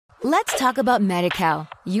Let's talk about Medi-Cal.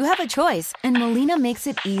 You have a choice, and Molina makes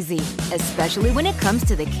it easy, especially when it comes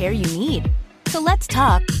to the care you need. So let's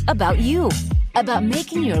talk about you, about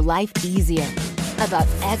making your life easier, about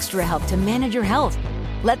extra help to manage your health.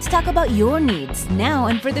 Let's talk about your needs now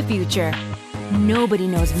and for the future. Nobody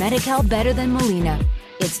knows Medi-Cal better than Molina.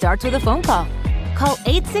 It starts with a phone call. Call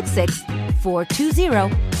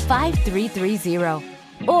 866-420-5330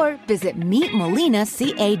 or visit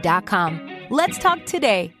meetmolinaca.com. Let's talk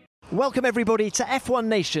today. Welcome everybody to F1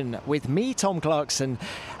 Nation with me, Tom Clarkson,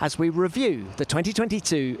 as we review the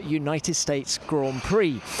 2022 United States Grand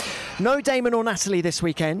Prix. No Damon or Natalie this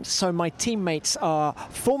weekend, so my teammates are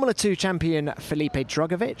Formula 2 champion Felipe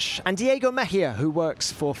Drugovich and Diego Mejia, who works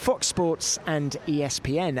for Fox Sports and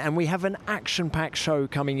ESPN. And we have an action-packed show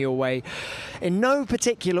coming your way in no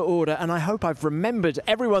particular order, and I hope I've remembered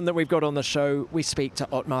everyone that we've got on the show. We speak to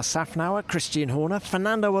Otmar Szafnauer, Christian Horner,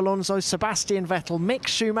 Fernando Alonso, Sebastian Vettel, Mick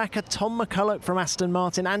Schumacher, Tom McCulloch from Aston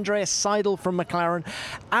Martin, Andreas Seidel from McLaren,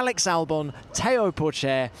 Alex Albon, Théo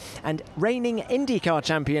Pourchaire, and reigning IndyCar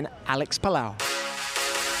champion Alex Palou.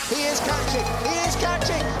 He is catching,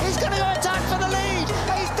 he's going to go attack for the lead,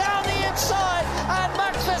 he's down the inside, and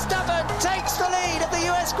Max Verstappen takes the lead of the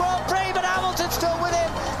US Grand Prix, but Hamilton's still with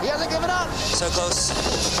him, he hasn't given up. So close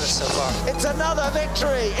so far. It's another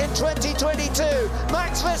victory in 2022,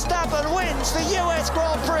 Max Verstappen wins the US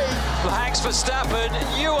Grand Prix. Max Verstappen,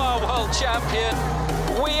 you are world champion,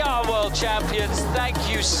 we are world champions, thank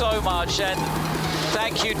you so much, and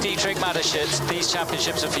thank you, Dietrich Mateschitz. These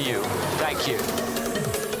championships are for you. Thank you.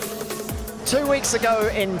 2 weeks ago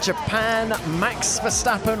in Japan, Max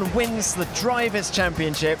Verstappen wins the Drivers'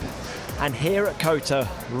 Championship. And here at COTA,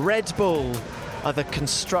 Red Bull are the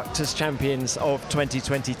Constructors' Champions of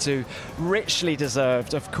 2022. Richly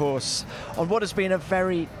deserved, of course, on what has been a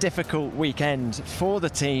very difficult weekend for the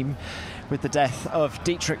team with the death of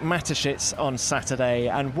Dietrich Mateschitz on Saturday.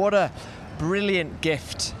 And what a brilliant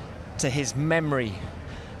gift to his memory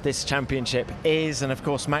this championship is, and of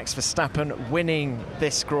course Max Verstappen winning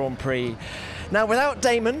this Grand Prix. Now, without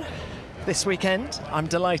Damon this weekend, I'm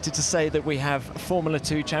delighted to say that we have Formula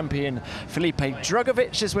 2 champion Felipe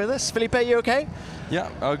Drugovich is with us. Felipe, you okay? Yeah,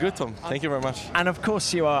 good, Tom. Thank you very much. And of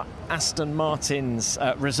course you are Aston Martin's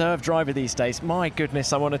reserve driver these days. My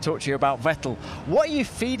goodness, I want to talk to you about Vettel. What are you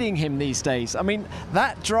feeding him these days? I mean,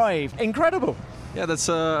 that drive, incredible. Yeah, that's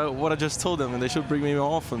what I just told them, and they should bring me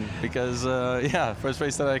more often because, first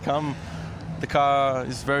race that I come, the car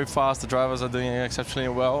is very fast, the drivers are doing exceptionally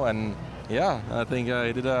well, and yeah, I think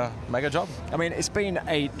he did a mega job. I mean, it's been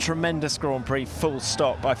a tremendous Grand Prix, full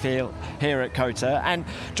stop, I feel, here at COTA. And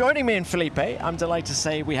joining me in Felipe, I'm delighted to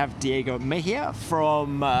say we have Diego Mejia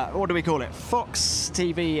from, what do we call it, Fox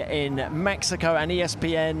TV in Mexico and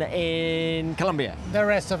ESPN in Colombia. The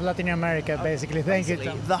rest of Latin America, basically. Thank you,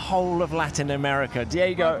 Tom. The whole of Latin America.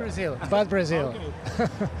 Diego. But Brazil.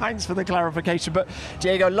 Thanks for the clarification. But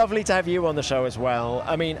Diego, lovely to have you on the show as well.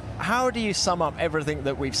 I mean, how do you sum up everything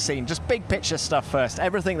that we've seen? Just big picture stuff first,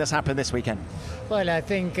 everything that's happened this weekend. Well, I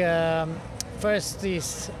think first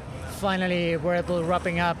is finally Red Bull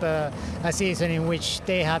wrapping up a season in which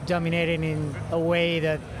they have dominated in a way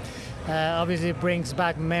that obviously brings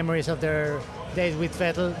back memories of their days with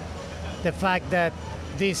Vettel. The fact that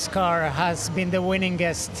this car has been the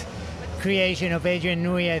winningest creation of Adrian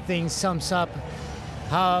Newey, I think, sums up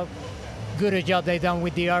how good a job they've done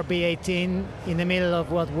with the RB18 in the middle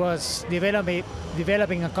of what was developing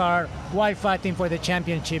a car while fighting for the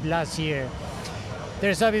championship last year.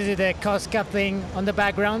 There's obviously the cost cap thing on the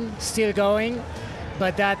background still going,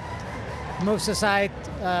 but that moves aside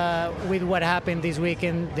with what happened this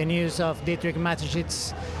weekend, the news of Dietrich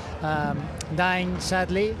Mateschitz dying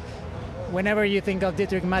sadly. Whenever you think of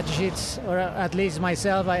Dietrich Mateschitz, or at least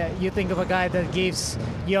myself, you think of a guy that gives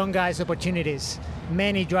young guys opportunities.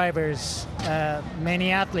 Many drivers,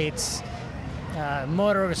 many athletes,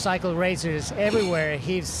 motorcycle racers everywhere.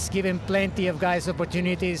 He's given plenty of guys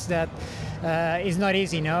opportunities that is not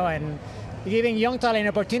easy, you know, and giving young talent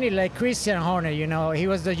opportunity like Christian Horner, you know, he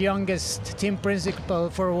was the youngest team principal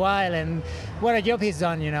for a while, and what a job he's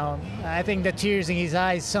done, you know. I think the tears in his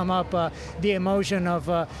eyes sum up the emotion of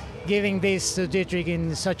giving this to Dietrich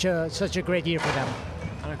in such a great year for them.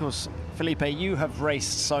 And of course, Felipe, you have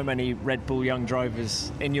raced so many Red Bull young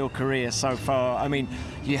drivers in your career so far. I mean,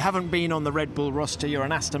 you haven't been on the Red Bull roster, you're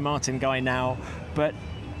an Aston Martin guy now, but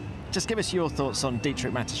just give us your thoughts on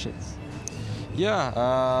Dietrich Mateschitz. Yeah,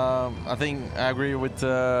 I think I agree with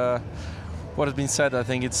what has been said. I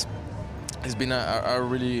think it's been a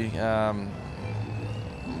really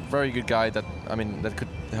very good guy that could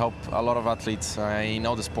help a lot of athletes in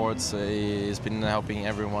all the sports. He's been helping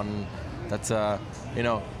everyone that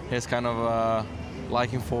his kind of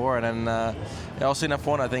liking for. And then also in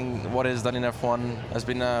F1, I think what is done in F1 has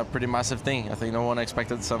been a pretty massive thing. I think no one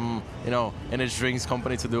expected some, energy drinks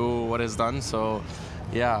company to do what it's done. So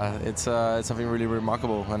yeah, it's something really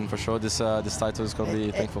remarkable, and for sure this title is going to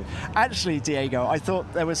be thankful. Actually, Diego, I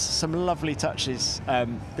thought there was some lovely touches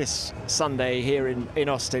this Sunday here in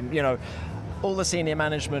Austin. All the senior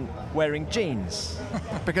management wearing jeans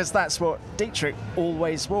because that's what Dietrich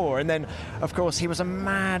always wore. And then, of course, he was a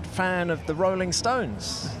mad fan of the Rolling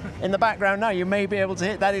Stones. In the background now, you may be able to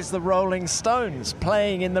hear that is the Rolling Stones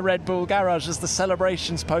playing in the Red Bull garage as the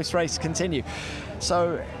celebrations post-race continue.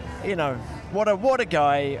 So, what a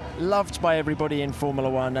guy, loved by everybody in Formula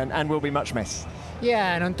One, and will be much missed.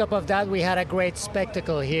 Yeah, and on top of that, we had a great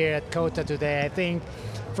spectacle here at COTA today. I think,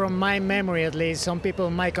 from my memory at least, some people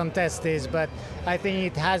might contest this, but I think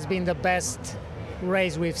it has been the best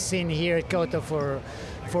race we've seen here at COTA for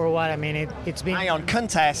a while. I mean, it's been... Hang on,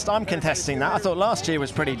 contest. I'm contesting that. I thought last year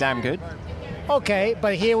was pretty damn good. Okay,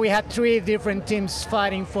 but here we had 3 different teams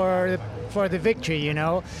fighting for the victory,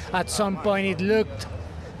 At some point it looked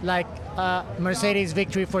like Mercedes'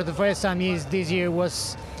 victory for the first time this year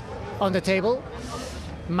was on the table.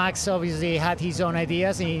 Max obviously had his own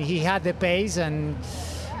ideas, and he had the pace, and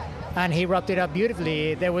he wrapped it up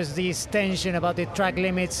beautifully. There was this tension about the track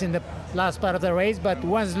limits in the last part of the race, but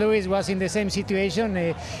once Lewis was in the same situation,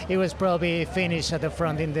 it was probably finished at the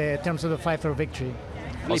front in the terms of the fight for victory.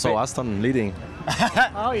 Also Aston leading.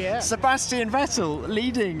 Oh yeah, Sebastian Vettel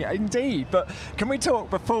leading indeed. But can we talk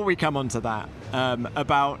before we come on to that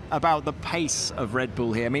about the pace of Red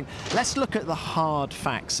Bull here? I mean, let's look at the hard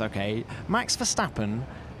facts, okay? Max Verstappen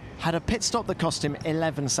had a pit stop that cost him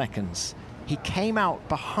 11 seconds. He came out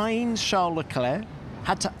behind Charles Leclerc,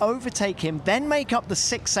 had to overtake him, then make up the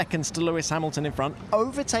 6 seconds to Lewis Hamilton in front,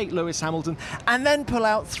 overtake Lewis Hamilton, and then pull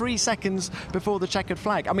out 3 seconds before the checkered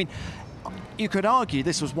flag. I mean, you could argue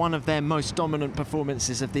this was one of their most dominant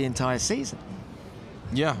performances of the entire season.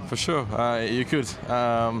 Yeah, for sure. You could.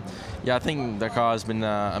 I think the car has been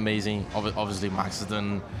amazing. Obviously, Max has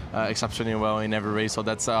done exceptionally well in every race, so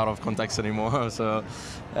that's out of context anymore. So,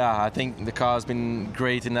 yeah, I think the car has been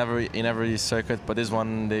great in every circuit, but this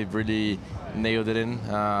one they've really nailed it in.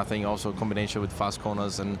 I think also a combination with fast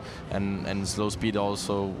corners and slow speed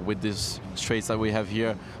also with these straights that we have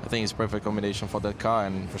here. I think it's a perfect combination for that car,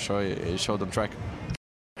 and for sure it showed on track.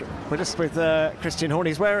 We're just with Christian Horner.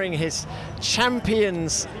 He's wearing his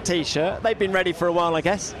Champions T-shirt. They've been ready for a while, I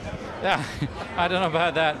guess. Yeah, I don't know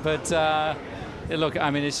about that, but look, I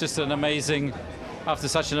mean, it's just an amazing, after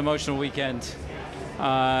such an emotional weekend,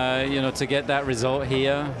 to get that result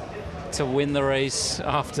here, to win the race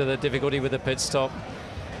after the difficulty with the pit stop.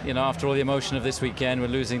 After all the emotion of this weekend, we're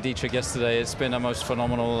losing Dietrich yesterday. It's been a most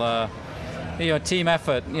phenomenal, team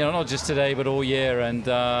effort. Not just today, but all year. And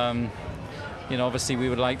obviously we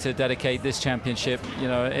would like to dedicate this championship,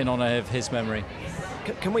 in honor of his memory.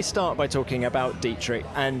 Can we start by talking about Dietrich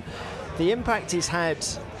and the impact he's had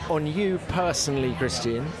on you personally,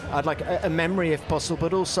 Christian? I'd like a memory if possible,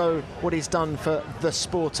 but also what he's done for the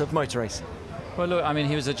sport of motor racing. Well, look, I mean,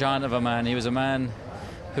 he was a giant of a man. He was a man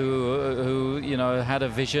who had a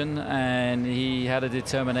vision, and he had a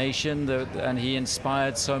determination and he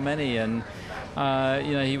inspired so many. And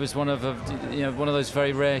he was one of those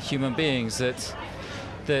very rare human beings that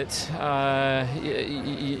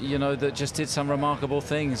just did some remarkable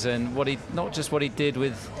things. And not just what he did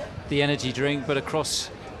with the energy drink, but across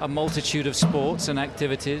a multitude of sports and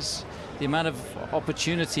activities, the amount of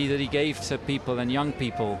opportunity that he gave to people and young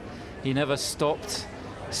people. He never stopped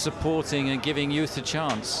supporting and giving youth a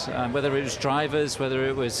chance, whether it was drivers, whether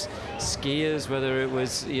it was skiers, whether it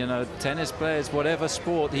was tennis players, whatever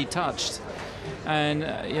sport he touched. And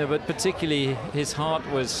but particularly his heart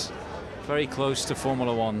was very close to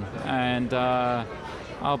Formula One, and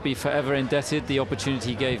I'll be forever indebted the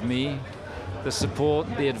opportunity he gave me, the support,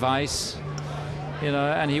 the advice,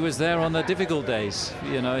 and he was there on the difficult days.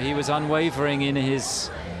 He was unwavering in his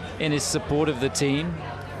support of the team,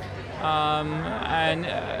 and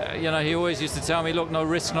he always used to tell me, look, no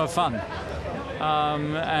risk, no fun,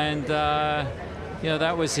 that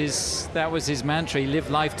was his mantra. He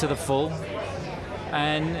lived life to the full.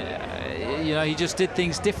 And he just did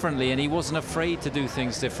things differently, and he wasn't afraid to do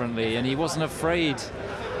things differently, and he wasn't afraid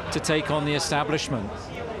to take on the establishment.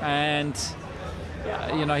 And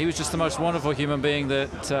he was just the most wonderful human being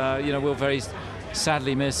that we'll very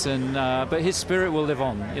sadly miss. And but his spirit will live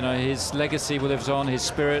on. His legacy will live on. His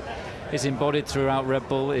spirit is embodied throughout Red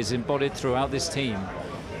Bull, is embodied throughout this team.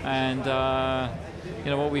 And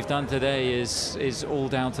what we've done today is all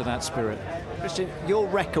down to that spirit. Christian, your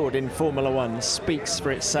record in Formula One speaks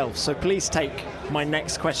for itself, so please take my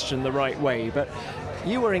next question the right way. But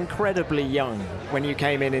you were incredibly young when you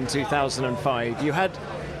came in 2005. You had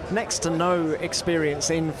next to no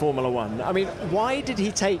experience in Formula One. I mean, why did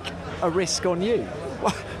he take a risk on you?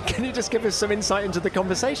 Can you just give us some insight into the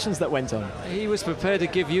conversations that went on? He was prepared to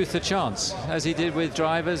give youth a chance, as he did with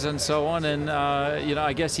drivers and so on. And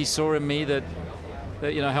I guess he saw in me that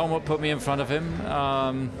Helmut put me in front of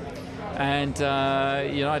him.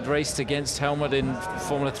 I'd raced against Helmut in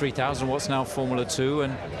Formula 3000, what's now Formula 2,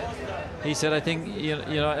 and he said, I think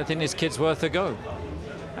this kid's worth a go.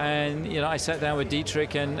 And I sat down with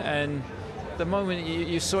Dietrich, and the moment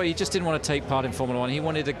you saw, he just didn't want to take part in Formula One. He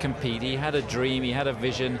wanted to compete. He had a dream. He had a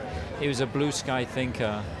vision. He was a blue sky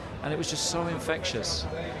thinker, and it was just so infectious.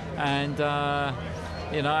 And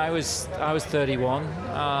I was 31,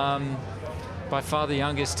 by far the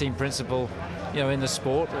youngest team principal, in the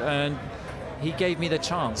sport, and he gave me the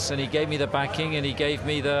chance, and he gave me the backing, and he gave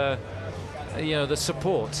me the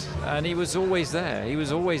support, and he was always there. He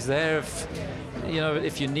was always there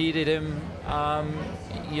if you needed him.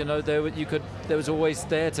 There was always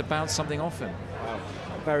there to bounce something off him. Wow.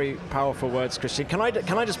 Very powerful words, Christian. Can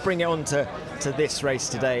I just bring it on to this race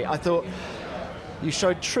today? I thought you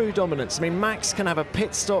showed true dominance. I mean, Max can have a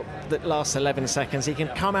pit stop that lasts 11 seconds. He can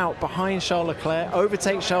come out behind Charles Leclerc,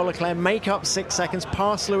 overtake Charles Leclerc, make up 6 seconds,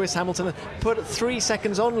 pass Lewis Hamilton, and put 3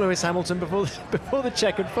 seconds on Lewis Hamilton before the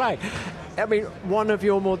checkered flag. I mean, one of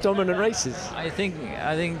your more dominant races. I think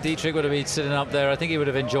Dietrich would have been sitting up there. I think he would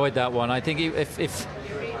have enjoyed that one. I think if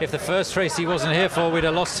the first race he wasn't here for, we'd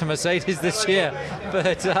have lost to Mercedes this year.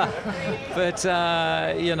 But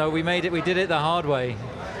we made it. We did it the hard way,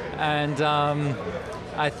 and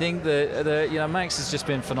I think that Max has just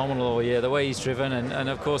been phenomenal all year. The way he's driven, and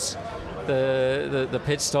of course the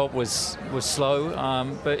pit stop was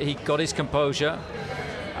slow, but he got his composure.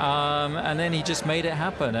 And then he just made it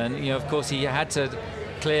happen. And, of course, he had to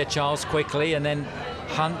clear Charles quickly and then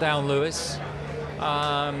hunt down Lewis.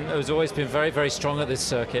 Who's always been very, very strong at this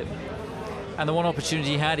circuit. And the one opportunity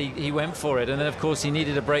he had, he went for it. And then, of course, he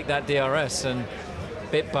needed to break that DRS. And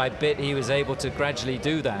bit by bit, he was able to gradually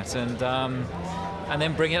do that and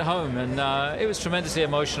then bring it home. And it was tremendously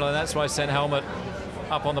emotional. And that's why I sent Helmut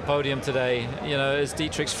up on the podium today, as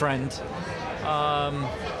Dietrich's friend.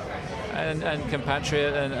 And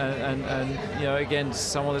compatriot, and again,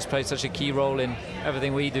 someone that's played such a key role in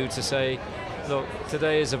everything we do, to say, look,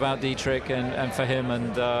 today is about Dietrich and for him,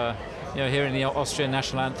 and hearing the Austrian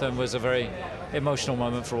national anthem was a very emotional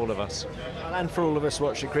moment for all of us. And for all of us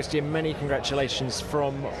watching, Christian, many congratulations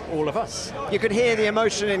from all of us. You could hear the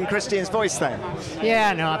emotion in Christian's voice there.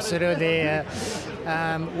 Yeah, no, absolutely.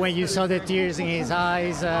 When you saw the tears in his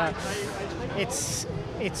eyes,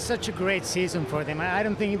 it's such a great season for them. I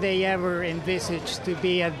don't think they ever envisaged to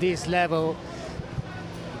be at this level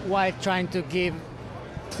while trying to give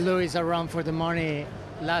Lewis a run for the money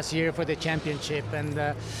last year for the championship. And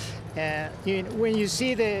when you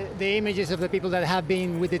see the images of the people that have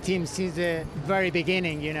been with the team since the very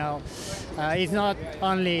beginning, it's not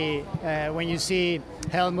only when you see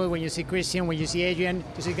Helmut, when you see Christian, when you see Adrian,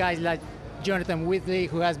 you see guys like Jonathan Whitley,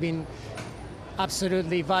 who has been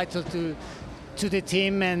absolutely vital to the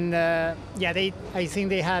team, and I think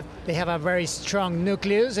they have a very strong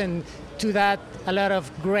nucleus, and to that a lot of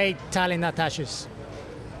great talent attaches.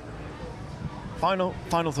 Final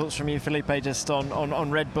thoughts from you, Felipe, just on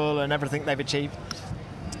Red Bull and everything they've achieved.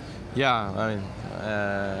 Yeah, I mean,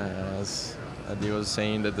 as Adi was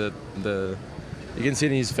saying, that the you can see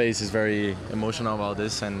in his face he's very emotional about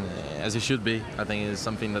this, and as he should be. I think it's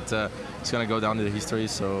something that is going to go down to the history.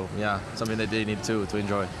 So yeah, something that they need to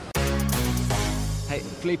enjoy. Hey,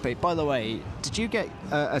 Felipe, by the way, did you get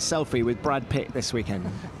a selfie with Brad Pitt this weekend?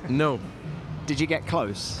 No. Did you get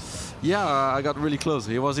close? Yeah, I got really close.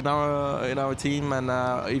 He was in our team, and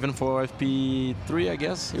even for FP3, I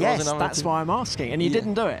guess. Yes, that's why I'm asking. And you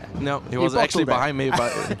didn't do it? No, he was actually behind me.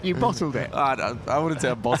 But you bottled it? I wouldn't say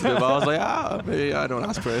I bottled it, but I was like, maybe I don't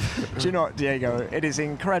ask for it. Do you know what, Diego? It is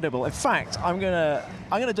incredible. In fact, I'm gonna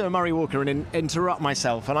do a Murray Walker and interrupt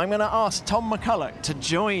myself, and I'm going to ask Tom McCulloch to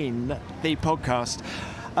join the podcast.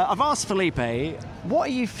 I've asked Felipe, what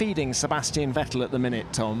are you feeding Sebastian Vettel at the minute,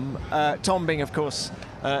 Tom? Tom being, of course,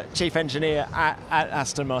 chief engineer at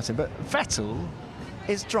Aston Martin, but Vettel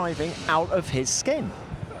is driving out of his skin.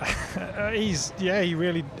 He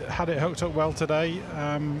really had it hooked up well today.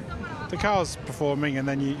 The car's performing, and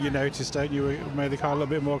then you noticed, don't you, it made the car a little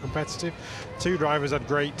bit more competitive. Two drivers had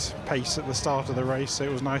great pace at the start of the race, so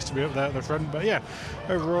it was nice to be up there at the front. But yeah,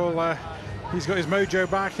 overall, he's got his mojo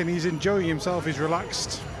back and he's enjoying himself. He's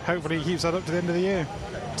relaxed. Hopefully he keeps that up to the end of the year.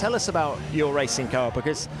 Tell us about your racing car,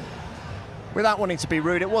 because without wanting to be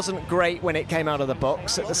rude, it wasn't great when it came out of the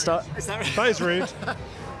box at the start. Is that right? That is rude.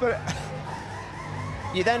 But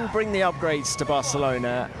you then bring the upgrades to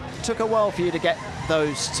Barcelona. Took a while for you to get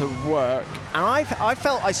those to work, and I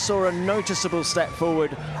felt I saw a noticeable step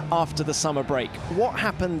forward after the summer break. What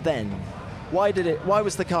happened then? Why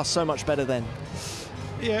was the car so much better then?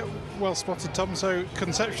 Yeah, well spotted, Tom. So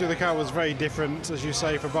conceptually, the car was very different, as you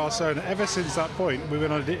say, for Barcelona. Ever since that point, we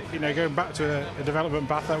went on, going back to a development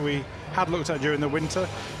path that we had looked at during the winter,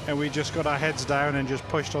 and we just got our heads down and just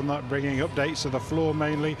pushed on that, bringing updates to the floor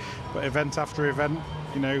mainly, but event after event.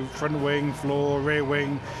 Front wing, floor, rear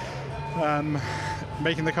wing,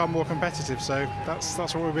 making the car more competitive. So that's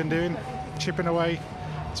what we've been doing, chipping away.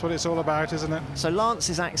 That's what it's all about, isn't it? So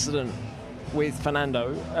Lance's accident with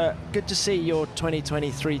Fernando, good to see your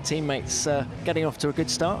 2023 teammates getting off to a good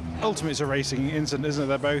start. Ultimately, it's a racing incident, isn't it?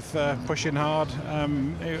 They're both pushing hard,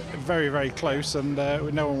 very, very close, and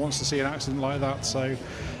no one wants to see an accident like that. So,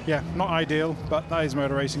 yeah, not ideal, but that is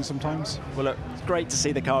motor racing sometimes. Well, look, it's great to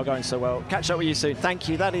see the car going so well. Catch up with you soon. Thank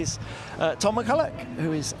you. That is Tom McCulloch,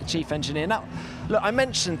 who is Chief Engineer. Now, look, I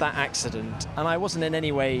mentioned that accident, and I wasn't in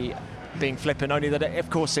any way being flippant, only that of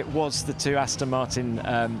course it was the two Aston Martin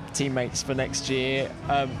teammates for next year,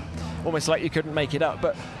 almost like you couldn't make it up.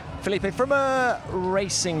 But Felipe, from a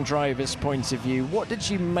racing driver's point of view, what did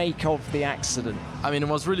you make of the accident? I mean, it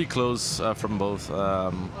was really close from both.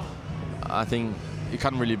 I think you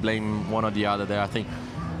can't really blame one or the other there. I think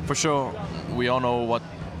for sure we all know what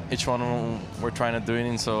each one were trying to do,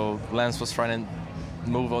 and so Lance was trying to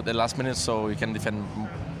move out the last minute so he can defend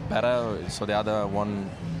better, so the other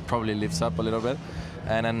one probably lifts up a little bit,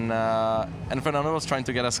 and then Fernando was trying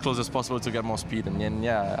to get as close as possible to get more speed, and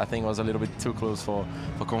yeah, I think it was a little bit too close for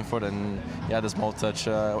comfort, and yeah, the small touch,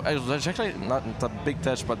 it was actually not a big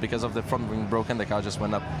touch, but because of the front wing broken, the car just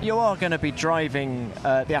went up. You are going to be driving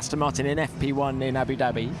the Aston Martin in FP1 in Abu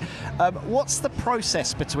Dhabi. What's the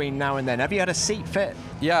process between now and then? Have you had a seat fit?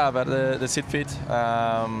 Yeah, I've had the seat fit,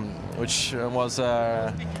 which was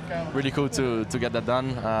really cool to get that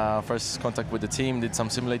done. First contact with the team, did some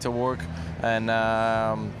simulator work, and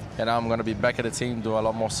now I'm going to be back at the team, do a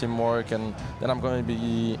lot more sim work, and then I'm going to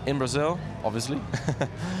be in Brazil, obviously,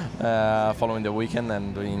 following the weekend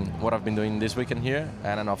and doing what I've been doing this weekend here,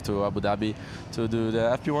 and then off to Abu Dhabi to do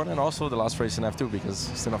the FP1 and also the last race in F2 because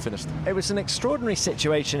it's still not finished. It was an extraordinary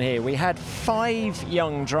situation here. We had 5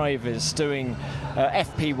 young drivers doing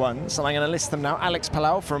FP1s, and I'm going to list them now. Alex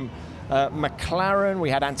Palou from McLaren, we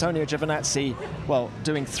had Antonio Giovinazzi,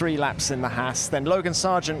 doing 3 laps in the Haas. Then Logan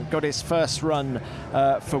Sargent got his first run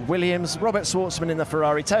for Williams. Robert Schwartzman in the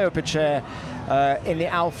Ferrari. Teo Pecher in the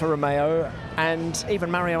Alfa Romeo. And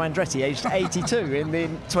even Mario Andretti, aged 82, in the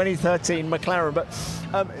 2013 McLaren. But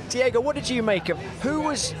Diego, what did you make of who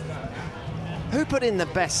put in the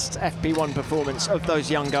best FP1 performance of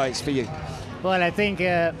those young guys for you? Well, I think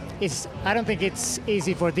I don't think it's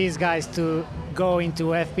easy for these guys to go into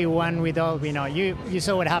FP1 with all you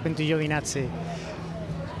saw what happened to Giovinazzi.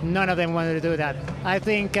 None of them wanted to do that. I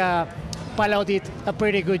think Palou did a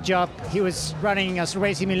pretty good job. He was running a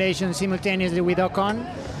race simulation simultaneously with Ocon,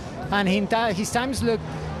 and his times looked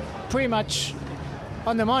pretty much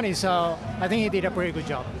on the money, so I think he did a pretty good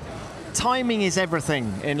job. Timing is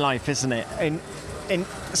everything in life, isn't it? In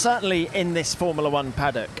certainly in this Formula One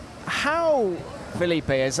paddock. How,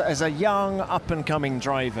 Felipe, as a young up-and-coming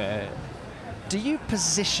driver, do you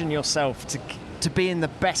position yourself to be in the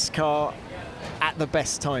best car at the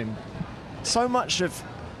best time? So much of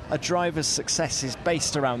a driver's success is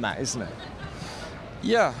based around that, isn't it?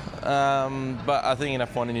 Yeah, but I think in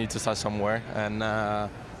F1 you need to start somewhere, and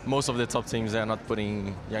most of the top teams are not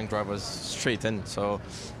putting young drivers straight in. So,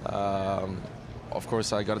 of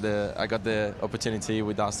course, I got the opportunity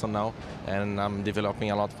with Aston now, and I'm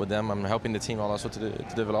developing a lot with them. I'm helping the team also to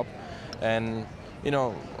develop, and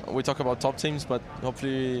we talk about top teams, but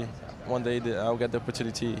hopefully one day I'll get the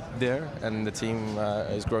opportunity there, and the team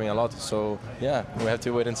is growing a lot. So yeah, we have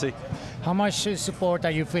to wait and see. How much support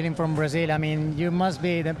are you feeling from Brazil? I mean, you must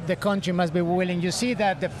be the country must be willing. You see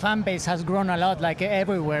that the fan base has grown a lot, like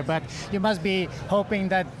everywhere, but you must be hoping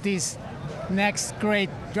that this next great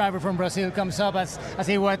driver from Brazil comes up as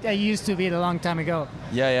what it used to be a long time ago.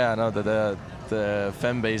 Yeah, no, the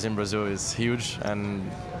fan base in Brazil is huge, and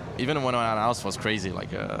even when I announced was crazy.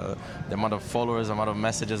 Like the amount of followers, the amount of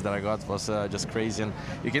messages that I got was just crazy, and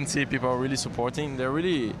you can see people are really supporting. They're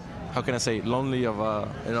really, how can I say, lonely of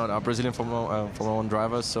a Brazilian Formula One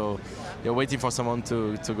driver. So you're waiting for someone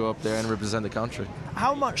to go up there and represent the country.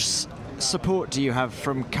 How much support do you have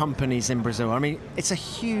from companies in Brazil? I mean, it's a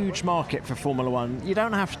huge market for Formula One. You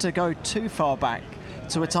don't have to go too far back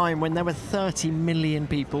to a time when there were 30 million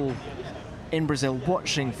people in Brazil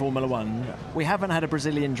watching Formula One. We haven't had a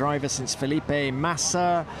Brazilian driver since Felipe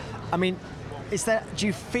Massa. I mean, do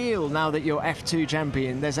you feel now that you're F2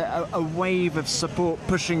 champion, there's a wave of support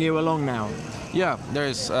pushing you along now? Yeah, there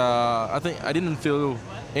is. I think I didn't feel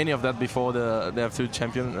any of that before the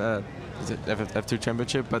F2 F2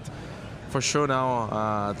 championship, but for sure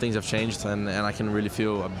now things have changed, and I can really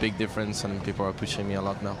feel a big difference, and people are pushing me a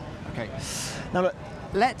lot now. Okay. Now,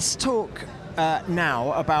 let's talk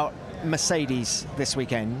now about Mercedes this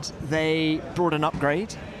weekend. They brought an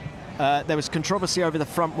upgrade. There was controversy over the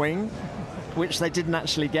front wing, which they didn't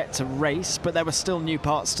actually get to race, but there were still new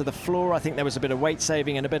parts to the floor. I think there was a bit of weight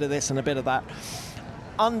saving and a bit of this and a bit of that.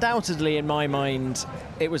 Undoubtedly, in my mind,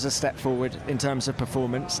 it was a step forward in terms of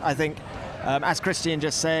performance. I think, as Christian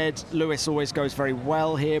just said, Lewis always goes very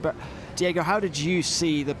well here, but Diego, how did you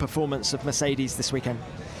see the performance of Mercedes this weekend?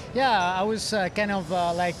 Yeah, I was kind of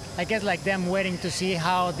like them waiting to see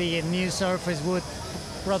how the new surface would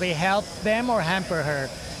probably help them or hamper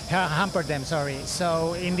them.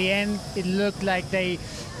 So in the end, it looked like the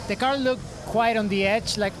car looked quite on the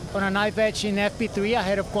edge, like on a knife edge in FP3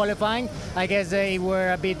 ahead of qualifying. I guess they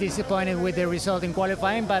were a bit disappointed with the result in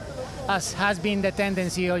qualifying, but as has been the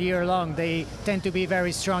tendency all year long, they tend to be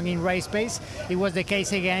very strong in race pace. It was the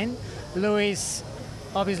case again. Lewis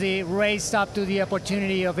obviously raced up to the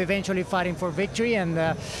opportunity of eventually fighting for victory, and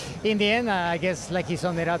in the end, I guess, like he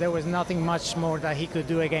summed it up, there was nothing much more that he could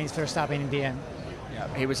do against Verstappen in the end. Yeah,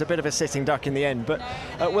 he was a bit of a sitting duck in the end, but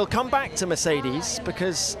we'll come back to Mercedes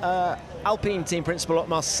because Alpine team principal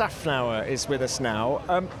Otmar Szafnauer is with us now.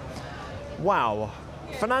 Wow,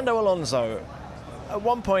 Fernando Alonso. At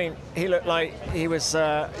one point, he looked like he was,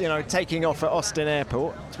 taking off at Austin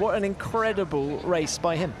Airport. What an incredible race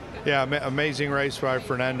by him. Yeah, amazing race by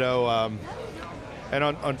Fernando.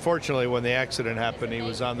 And unfortunately, when the accident happened, he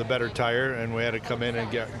was on the better tire, and we had to come in and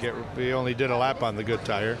we only did a lap on the good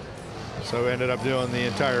tire. So we ended up doing the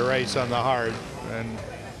entire race on the hard,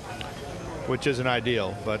 which isn't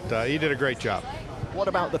ideal, but he did a great job. What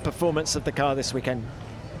about the performance of the car this weekend?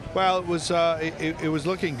 Well, it was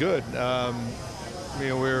looking good.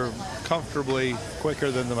 We were comfortably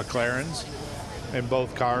quicker than the McLarens in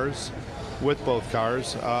both cars, with both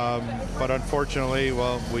cars. But unfortunately,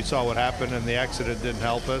 well, we saw what happened, and the accident didn't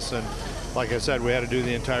help us. And like I said, we had to do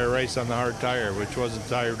the entire race on the hard tire, which wasn't the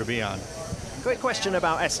tire to be on. Quick question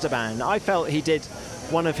about Esteban. I felt he did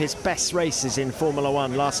one of his best races in Formula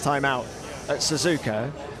One last time out at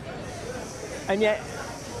Suzuka, and yet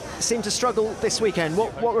seemed to struggle this weekend.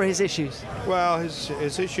 What were his issues? Well,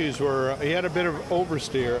 his issues were he had a bit of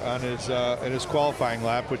oversteer on in his qualifying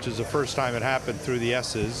lap, which is the first time it happened through the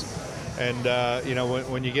S's. And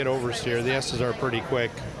when you get oversteer, the S's are pretty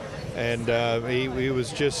quick, and he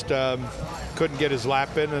was just couldn't get his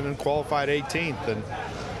lap in, and then qualified 18th. And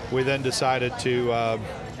we then decided to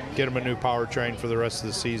get him a new powertrain for the rest of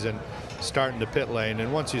the season, start in the pit lane.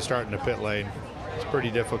 And once you start in the pit lane, it's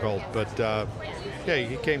pretty difficult. But yeah,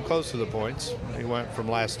 he came close to the points. He went from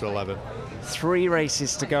last to 11. 3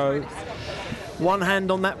 races to go. One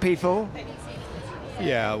hand on that P4.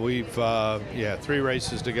 Yeah, we've 3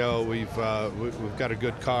 races to go. We've got a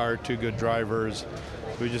good car, 2 good drivers.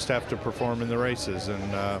 We just have to perform in the races,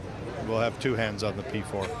 and we'll have 2 hands on the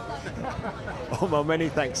P4. Oh, well, many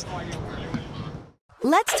thanks.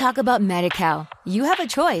 Let's talk about Medi-Cal. You have a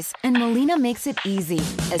choice, and Molina makes it easy,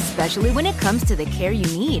 especially when it comes to the care you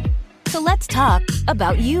need. So let's talk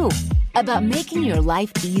about you, about making your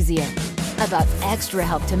life easier, about extra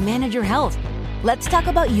help to manage your health. Let's talk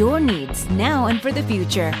about your needs now and for the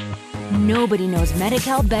future. Nobody knows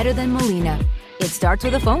Medi-Cal better than Molina. It starts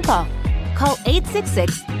with a phone call. Call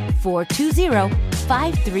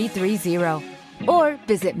 866-420-5330 or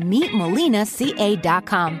visit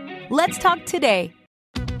meetmolinaca.com. Let's talk today.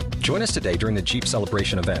 Join us today during the Jeep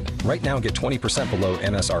Celebration event. Right now, get 20% below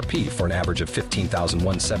MSRP for an average of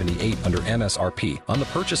 $15,178 under MSRP on the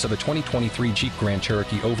purchase of a 2023 Jeep Grand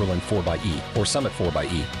Cherokee Overland 4xE or Summit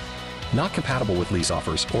 4xE. Not compatible with lease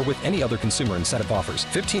offers or with any other consumer incentive offers.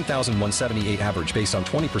 $15,178 average based on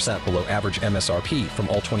 20% below average MSRP from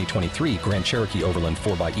all 2023 Grand Cherokee Overland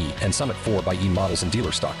 4xE and Summit 4xE models in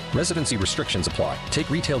dealer stock. Residency restrictions apply.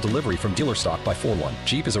 Take retail delivery from dealer stock by 4/1.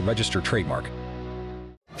 Jeep is a registered trademark.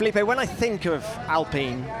 Felipe, when I think of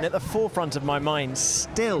Alpine, at the forefront of my mind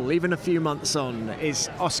still, even a few months on, is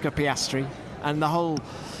Oscar Piastri and the whole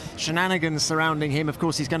shenanigans surrounding him. Of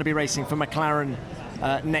course, he's going to be racing for McLaren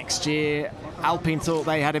next year. Alpine thought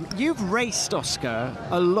they had him. You've raced Oscar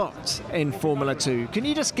a lot in Formula 2. Can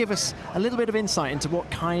you just give us a little bit of insight into what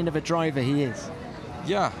kind of a driver he is?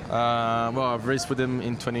 Yeah, well, I've raced with him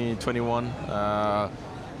in 2021.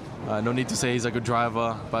 No need to say he's a good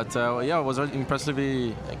driver, but yeah, it was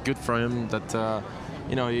impressively good for him that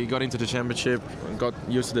he got into the championship, got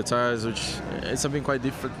used to the tires, which is something quite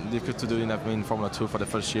difficult to do in Formula 2 for the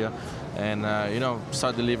first year, and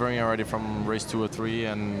start delivering already from race 2 or 3,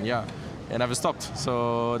 and yeah, and never stopped.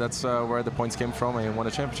 So that's where the points came from, and he won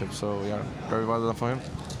the championship. So yeah, very well done for him.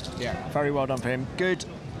 Yeah, very well done for him. Good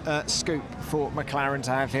scoop for McLaren to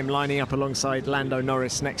have him lining up alongside Lando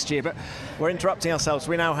Norris next year. But we're interrupting ourselves.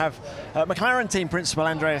 We now have McLaren team principal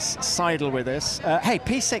Andreas Seidl with us. Hey,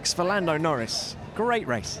 P6 for Lando Norris. Great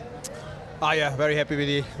race. Yeah, very happy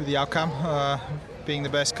with the outcome. Being the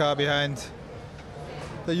best car behind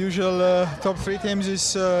the usual top 3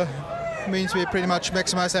 teams means we pretty much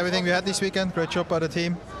maximized everything we had this weekend. Great job by the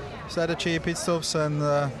team, strategy, pit stops, and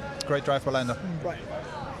great drive by Lando. Right.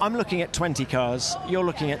 I'm looking at 20 cars, you're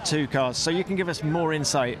looking at 2 cars, so you can give us more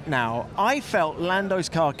insight now. I felt Lando's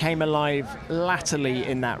car came alive latterly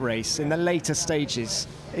in that race, in the later stages.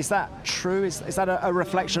 Is that true? Is that a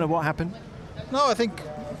reflection of what happened? No, I think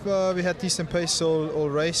we had decent pace all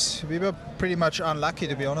race. We were pretty much unlucky,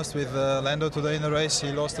 to be honest, with Lando today in the race.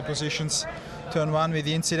 He lost the positions turn 1 with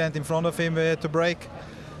the incident in front of him. We had to brake.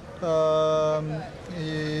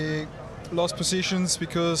 He lost positions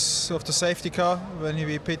because of the safety car when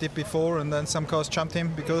he pitted before, and then some cars jumped him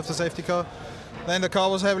because of the safety car. Then the car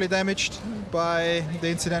was heavily damaged by the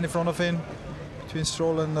incident in front of him between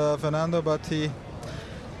Stroll and Fernando, but he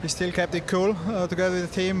still kept it cool together with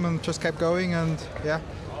the team and just kept going, and yeah,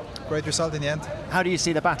 great result in the end. How do you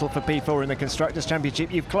see the battle for P4 in the Constructors' Championship?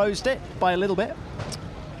 You've closed it by a little bit.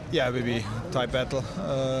 Yeah, maybe tight battle.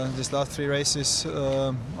 These last 3 races,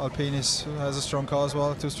 Alpine has a strong car as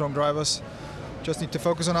well, 2 strong drivers. Just need to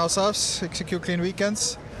focus on ourselves, execute clean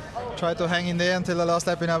weekends, try to hang in there until the last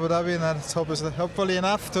lap in Abu Dhabi, and that's hopefully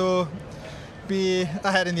enough to be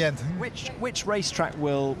ahead in the end. Which racetrack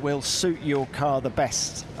will suit your car the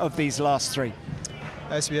best of these last 3?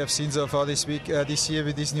 As we have seen so far this year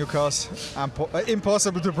with these new cars,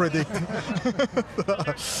 impossible to predict.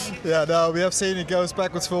 Yeah, no, we have seen it goes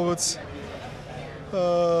backwards, forwards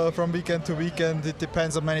from weekend to weekend. It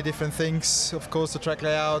depends on many different things. Of course, the track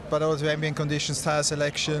layout, but also ambient conditions, tire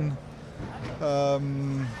selection. So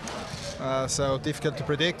difficult to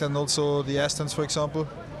predict, and also the Astons, for example,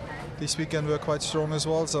 this weekend were quite strong as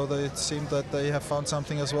well. So it seemed that they have found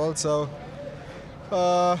something as well. So.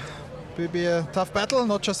 It will be a tough battle,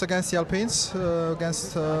 not just against the Alpines,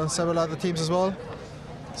 against several other teams as well.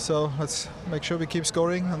 So let's make sure we keep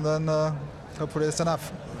scoring, and then hopefully that's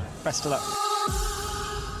enough. Best of luck.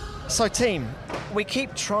 So team, we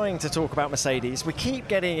keep trying to talk about Mercedes, we keep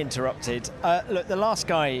getting interrupted. Look, the last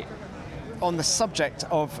guy on the subject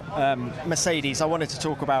of Mercedes I wanted to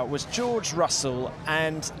talk about was George Russell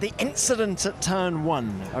and the incident at turn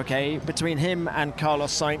 1, okay, between him and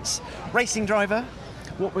Carlos Sainz. Racing driver,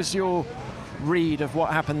 what was your read of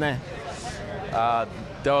what happened there? That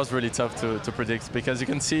was really tough to predict, because you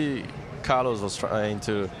can see Carlos was trying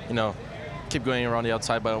to, keep going around the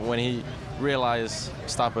outside, but when he realized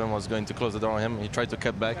Verstappen was going to close the door on him, he tried to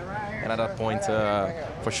cut back, and at that point,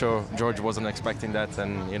 for sure, George wasn't expecting that,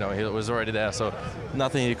 and he was already there, so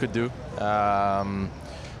nothing he could do.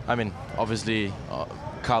 Obviously,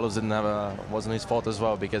 Carlos wasn't his fault as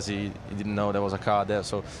well, because he didn't know there was a car there.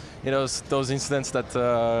 So, those incidents that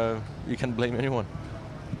you can blame anyone.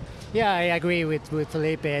 Yeah, I agree with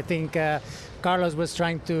Felipe. I think Carlos was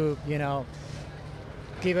trying to,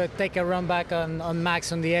 take a run back on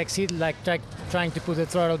Max on the exit, like trying to put the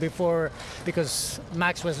throttle before, because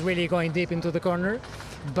Max was really going deep into the corner.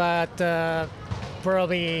 But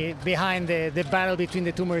probably behind the battle between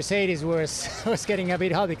the 2 Mercedes was getting a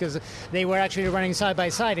bit hot, because they were actually running side by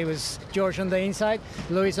side. It was George on the inside,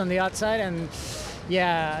 Lewis on the outside, and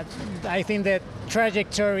yeah, I think that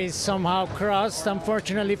trajectory is somehow crossed,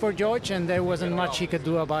 unfortunately for George, and there wasn't much he could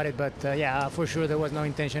do about it. But yeah, for sure there was no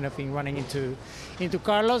intention of him running into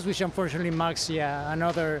Carlos, which unfortunately marks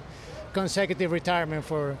another consecutive retirement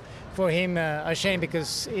for him. A shame,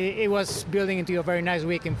 because it was building into a very nice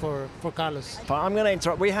weekend for Carlos. But I'm going to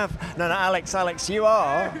interrupt. We have Alex, you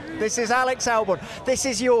are. This is Alex Albon. This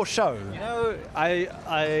is your show.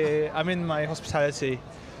 I'm in my hospitality.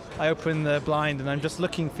 I open the blind and I'm just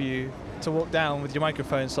looking for you to walk down with your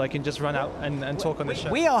microphone so I can just run out and talk on the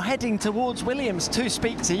show. We are heading towards Williams to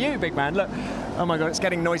speak to you, big man. Look, oh my God, it's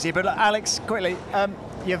getting noisy. But look, Alex, quickly,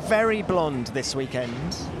 you're very blonde this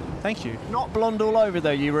weekend. Thank you. Not blonde all over,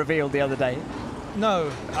 though, you revealed the other day.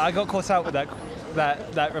 No, I got caught out with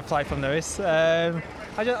that reply from Lewis. I'm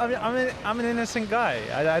an innocent guy.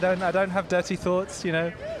 I don't have dirty thoughts,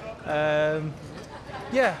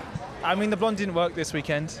 Yeah. I mean, the blonde didn't work this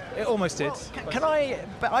weekend. It almost did.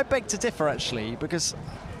 I beg to differ, actually, because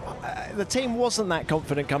the team wasn't that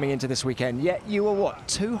confident coming into this weekend, yet you were,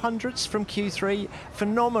 200ths from Q3?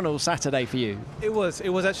 Phenomenal Saturday for you. It was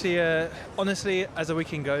actually, honestly, as the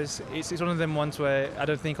weekend goes, it's one of them ones where I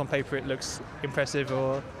don't think on paper it looks impressive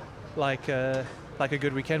or like a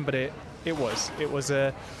good weekend, but it was.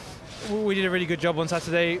 We did a really good job on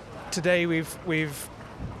Saturday. Today we've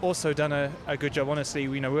also done a good job, honestly.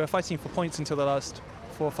 We were fighting for points until the last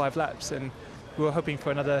 4 or 5 laps, and we were hoping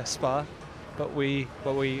for another Spa, but we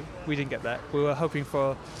didn't get that. We were hoping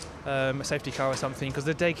for a safety car or something, because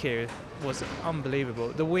the deck here was unbelievable.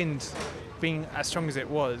 The wind being as strong as it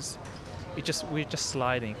was, we're just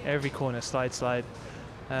sliding every corner, slide.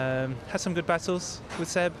 Had some good battles with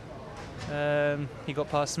Seb. He got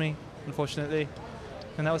past me, unfortunately.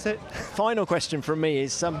 And that was it. Final question from me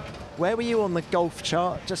is, where were you on the golf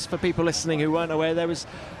chart? Just for people listening who weren't aware, there was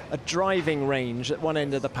a driving range at one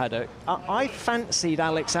end of the paddock. I fancied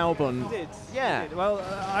Alex Albon. You did? Yeah. You did. Well,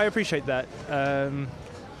 I appreciate that.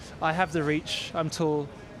 I have the reach. I'm tall.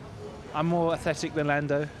 I'm more athletic than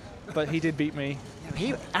Lando, but he did beat me.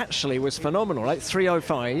 He actually was phenomenal, like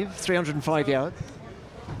 305, 305 yards.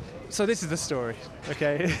 So this is the story,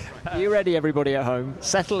 okay? You ready, everybody at home?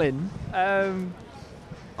 Settle in.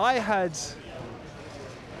 I had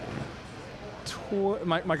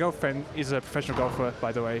my girlfriend is a professional golfer,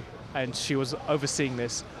 by the way, and she was overseeing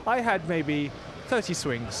this. I had maybe 30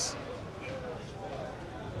 swings,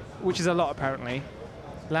 which is a lot apparently.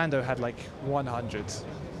 Lando had like 100.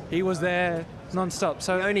 He was there non-stop.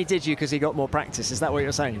 So he only did you because he got more practice. Is that what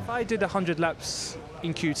you're saying? If I did 100 laps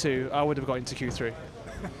in Q2, I would have got into Q3.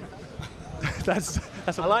 That's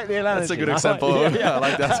I like the analogy. That's a good example. I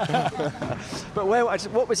like that. But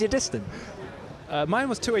what was your distance? Mine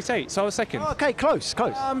was 288, so I was second. Oh, okay, close.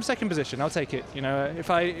 Second position. I'll take it.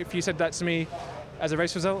 If you said that to me as a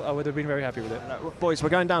race result, I would have been very happy with it. Boys, we're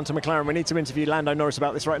going down to McLaren. We need to interview Lando Norris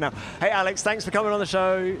about this right now. Hey, Alex, thanks for coming on the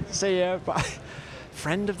show. See ya. Bye.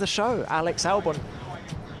 Friend of the show, Alex Albon.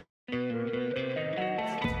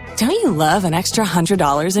 Don't you love an extra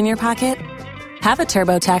 $100 in your pocket? Have a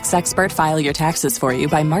TurboTax expert file your taxes for you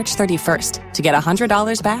by March 31st to get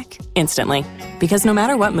 $100 back instantly. Because no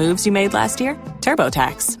matter what moves you made last year,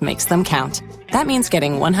 TurboTax makes them count. That means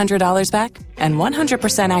getting $100 back and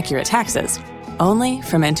 100% accurate taxes, only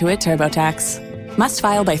from Intuit TurboTax. Must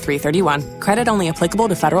file by 3/31. Credit only applicable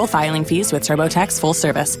to federal filing fees with TurboTax full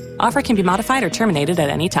service. Offer can be modified or terminated at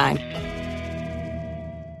any time.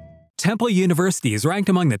 Temple University is ranked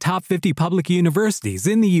among the top 50 public universities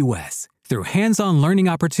in the U.S. Through hands-on learning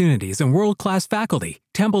opportunities and world-class faculty,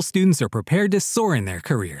 Temple students are prepared to soar in their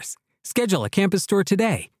careers. Schedule a campus tour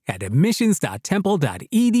today at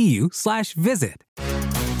admissions.temple.edu/visit.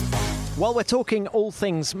 While we're talking all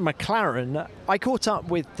things McLaren, I caught up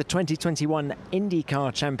with the 2021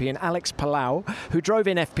 IndyCar champion Alex Palou, who drove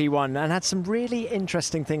in FP1 and had some really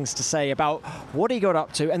interesting things to say about what he got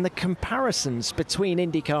up to and the comparisons between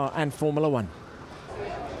IndyCar and Formula One.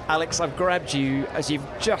 Alex, I've grabbed you as you've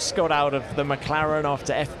just got out of the McLaren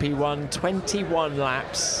after FP1, 21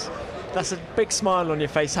 laps. That's a big smile on your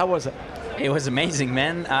face. How was it? It was amazing,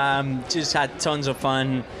 man. Just had tons of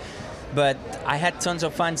fun. But I had tons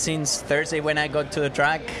of fun since Thursday when I got to the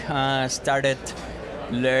track. Started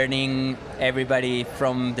learning everybody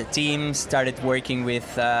from the team, started working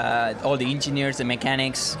with all the engineers, the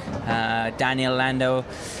mechanics, Daniel, Lando,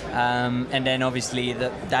 and then obviously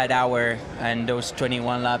that hour and those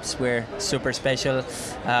 21 laps were super special.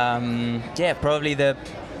 Probably the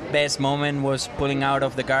best moment was pulling out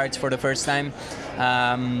of the guards for the first time.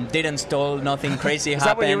 Didn't stall, nothing crazy happened. Is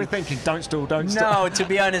that what you were thinking? Don't stall. No, to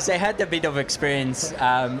be honest, I had a bit of experience,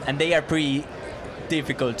 and they are pretty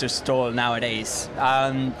difficult to stall nowadays.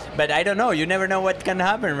 But I don't know. You never know what can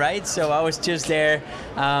happen, right? So I was just there,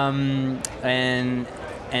 and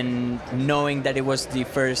knowing that it was the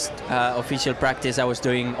first official practice I was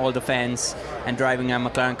doing, all the fans, and driving a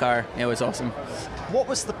McLaren car, it was awesome. What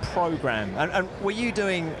was the program? And were you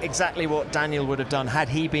doing exactly what Daniel would have done had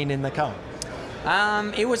he been in the car?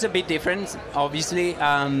 It was a bit different, obviously.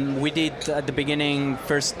 We did, at the beginning,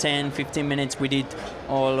 first 10-15 minutes, we did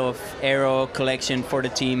all of aero collection for the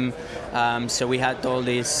team. So we had all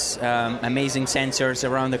these amazing sensors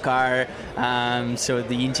around the car, so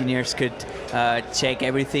the engineers could check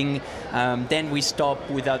everything. Then we stopped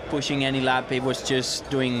without pushing any lap. It was just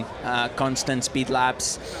doing constant speed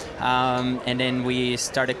laps. And then we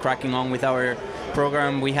started cracking on with our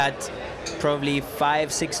program. We had probably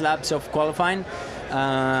 5-6 laps of qualifying,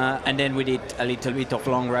 and then we did a little bit of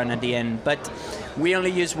long run at the end. But we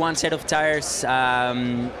only used one set of tires,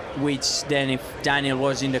 which then if Daniel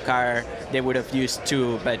was in the car, they would have used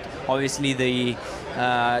two. But obviously the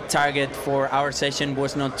target for our session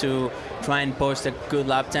was not to try and post a good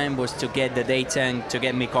lap time, was to get the data and to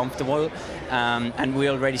get me comfortable. And we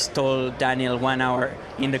already stole Daniel 1 hour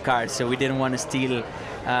in the car, so we didn't want to steal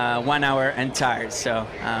 1 hour and tires. So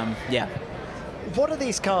yeah. What are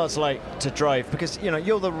these cars like to drive? Because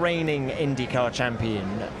you're the reigning IndyCar champion.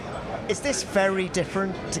 Is this very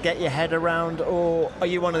different to get your head around, or are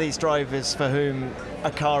you one of these drivers for whom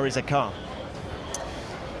a car is a car?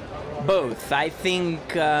 Both. I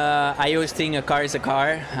think I always think a car is a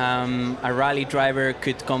car. A rally driver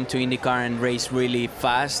could come to IndyCar and race really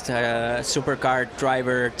fast. A supercar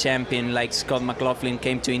driver champion like Scott McLaughlin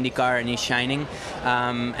came to IndyCar and he's shining,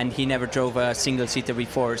 and he never drove a single-seater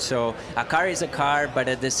before. So a car is a car, but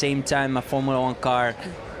at the same time a Formula One car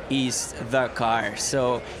is the car.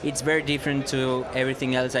 So it's very different to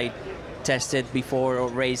everything else I tested before or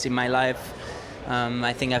raced in my life.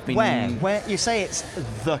 I think I've been... Where? You say it's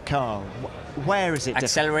the car. Where is it different?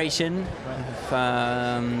 Acceleration.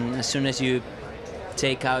 As soon as you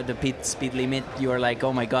take out the pit speed limit, you're like,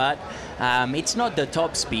 oh my God. It's not the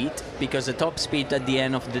top speed, because the top speed at the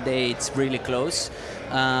end of the day, it's really close.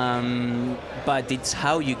 But it's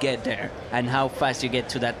how you get there and how fast you get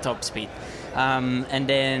to that top speed. And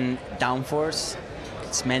then downforce,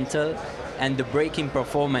 it's mental. And the braking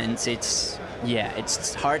performance, it's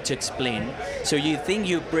hard to explain. So you think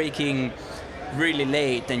you're braking really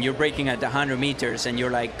late and you're braking at 100 meters and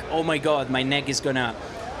you're like, oh my God, my neck is gonna,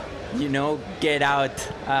 get out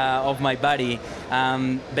of my body.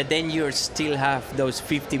 But then you still have those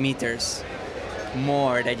 50 meters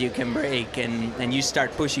more that you can brake, and you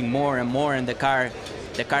start pushing more and more, and the car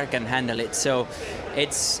can handle it. So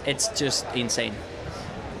it's just insane.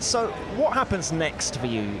 So what happens next for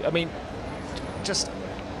you? I mean, just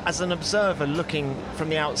as an observer looking from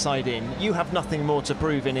the outside in, you have nothing more to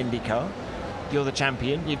prove in IndyCar. You're the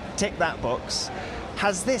champion. You've ticked that box.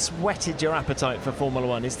 Has this whetted your appetite for Formula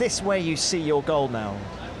One? Is this where you see your goal now?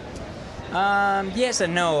 Yes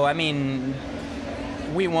and no. I mean,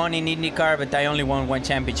 we won in IndyCar, but I only won one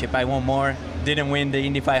championship. I won more. Didn't win the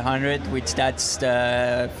Indy 500, which that's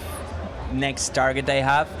the next target I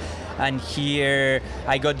have. And here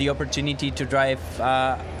I got the opportunity to drive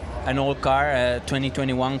an old car, a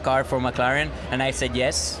 2021 car for McLaren, and I said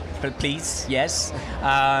yes, please, yes.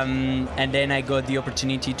 And then I got the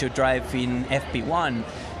opportunity to drive in FP1.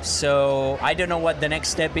 So I don't know what the next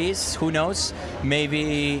step is, who knows?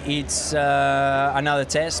 Maybe it's another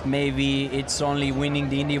test, maybe it's only winning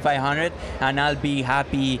the Indy 500, and I'll be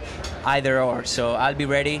happy either or. So I'll be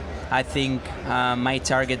ready. I think my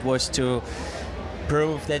target was to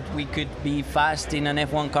prove that we could be fast in an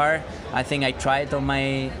F1 car. I think I tried on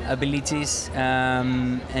my abilities,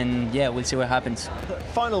 and yeah, we'll see what happens.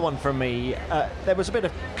 Final one from me. There was a bit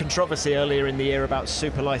of controversy earlier in the year about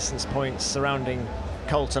super license points surrounding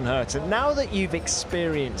Colton Herta. Now that you've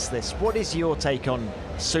experienced this, what is your take on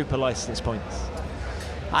super license points?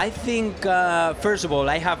 I think, first of all,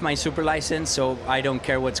 I have my super license, so I don't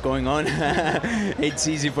care what's going on. It's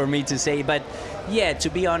easy for me to say. But yeah, to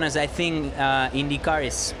be honest, I think IndyCar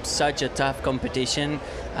is such a tough competition.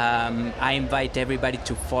 I invite everybody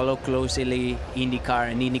to follow closely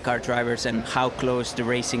IndyCar and IndyCar drivers and how close the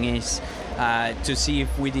racing is, to see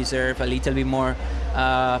if we deserve a little bit more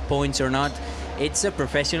points or not. It's a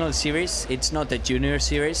professional series. It's not a junior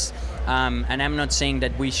series. And I'm not saying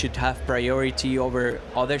that we should have priority over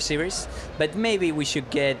other series, but maybe we should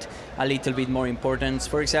get a little bit more importance.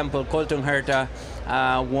 For example, Colton Herta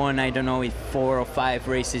won, I don't know, 4 or 5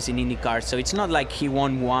 races in IndyCar. So it's not like he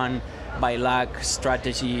won one by luck,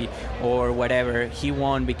 strategy, or whatever. He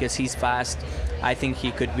won because he's fast. I think he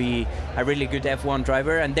could be a really good F1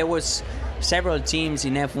 driver. And there was several teams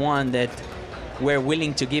in F1 that were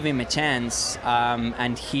willing to give him a chance,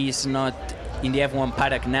 and he's not in the F1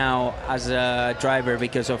 paddock now as a driver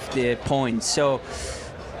because of the points. So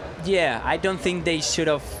yeah, I don't think they should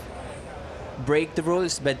have break the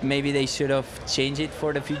rules, but maybe they should have changed it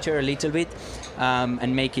for the future a little bit,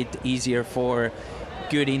 and make it easier for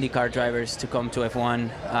good IndyCar drivers to come to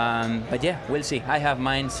F1. But yeah, we'll see. I have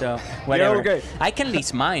mine, so whatever. Yeah, okay. I can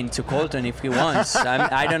lease mine to Colton if he wants.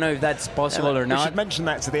 I don't know if that's possible or not. We should mention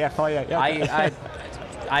that to the FIA. Yeah.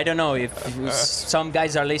 I don't know if some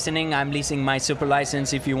guys are listening. I'm leasing my super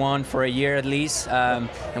license if you want for a year at least, and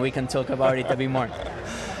we can talk about it a bit more.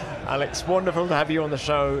 Alex, wonderful to have you on the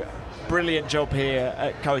show. Brilliant job here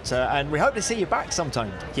at COTA, and we hope to see you back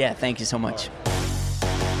sometime. Yeah, thank you so much.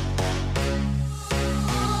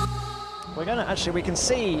 we can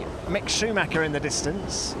see Mick Schumacher in the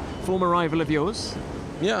distance, former rival of yours.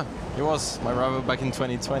 Yeah, he was my rival back in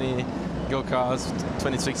 2020 go-karts,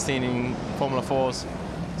 2016 in Formula 4s.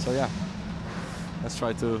 So yeah, let's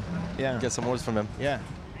try to get some words from him. Yeah.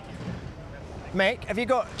 Mick, have you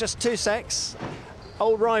got just 2 secs?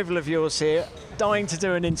 Old rival of yours here, dying to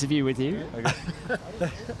do an interview with you. Okay.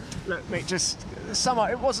 Look, Mick, just sum up.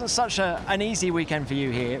 It wasn't such an easy weekend for you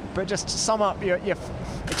here, but just sum up your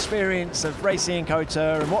experience of racing in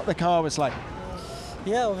COTA and what the car was like.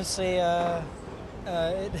 Yeah, obviously,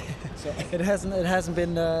 it hasn't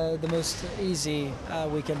been the most easy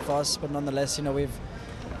weekend for us, but nonetheless, you know, we've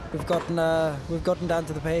gotten down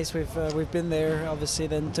to the pace. We've been there. Obviously,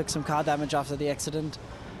 then took some car damage after the accident.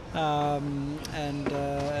 And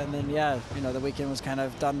then you know, the weekend was kind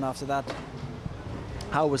of done after that.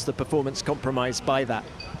 How was the performance compromised by that?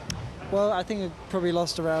 Well, I think it probably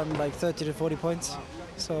lost around like 30 to 40 points.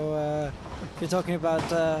 So if you're talking about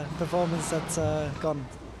performance, that's gone.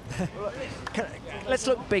 Let's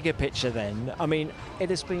look bigger picture then. I mean, it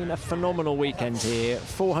has been a phenomenal weekend here,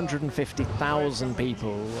 450,000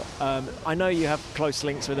 people. I know you have close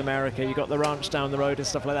links with America, you've got the ranch down the road and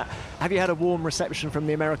stuff like that. Have you had a warm reception from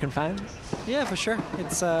the American fans? Yeah, for sure.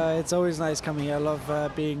 It's always nice coming here. I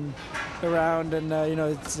love being around, and you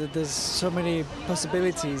know, there's so many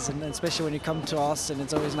possibilities, and especially when you come to Austin,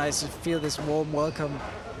 it's always nice to feel this warm welcome,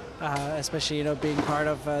 especially, you know, being part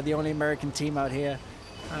of the only American team out here.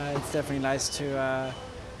 It's definitely nice to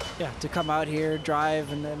come out here,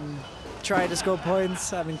 drive, and then try to score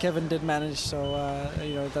points. I mean, Kevin did manage, so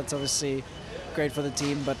you know, that's obviously great for the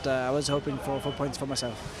team. But I was hoping for points for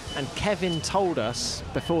myself. And Kevin told us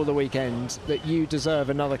before the weekend that you deserve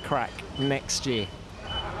another crack next year.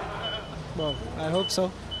 Well, I hope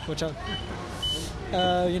so. Watch out.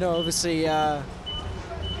 You know, obviously,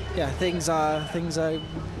 things are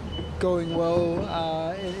going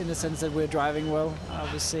well in the sense that we're driving well.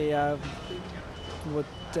 Obviously, what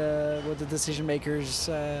the decision makers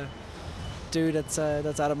do, that's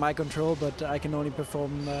out of my control, but I can only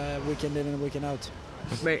perform weekend in and weekend out.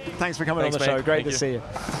 Mick, thanks for coming on the show. Great to see you.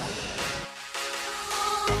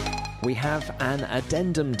 We have an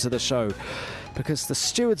addendum to the show, because the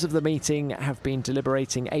stewards of the meeting have been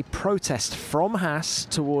deliberating a protest from Haas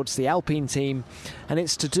towards the Alpine team, and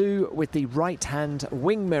it's to do with the right-hand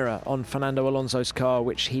wing mirror on Fernando Alonso's car,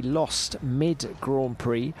 which he lost mid-Grand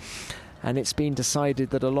Prix, and it's been decided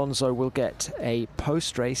that Alonso will get a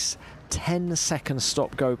post-race 10-second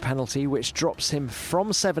stop-go penalty, which drops him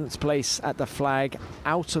from 7th place at the flag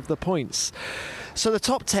out of the points. So the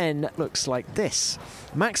top 10 looks like this.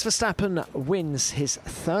 Max Verstappen wins his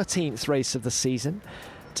 13th race of the season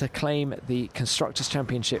to claim the Constructors'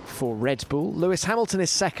 Championship for Red Bull. Lewis Hamilton is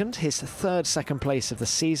second, his third second place of the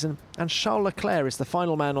season, and Charles Leclerc is the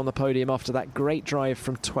final man on the podium after that great drive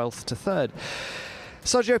from 12th to 3rd.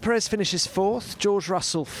 Sergio Perez finishes 4th, George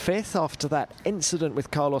Russell 5th after that incident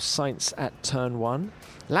with Carlos Sainz at turn 1.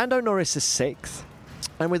 Lando Norris is 6th.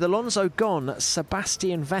 And with Alonso gone,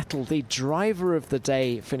 Sebastian Vettel, the driver of the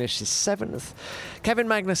day, finishes 7th. Kevin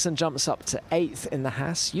Magnussen jumps up to 8th in the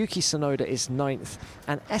Haas. Yuki Tsunoda is 9th.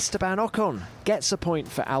 And Esteban Ocon gets a point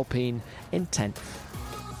for Alpine in 10th.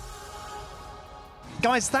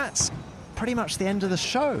 Guys, that's pretty much the end of the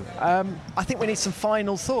show. I think we need some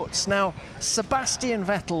final thoughts. Now, Sebastian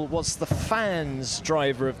Vettel was the fans'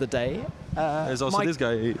 driver of the day. There's also this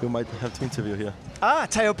guy who might have to interview here.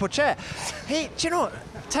 Théo Pourchaire. Do you know what,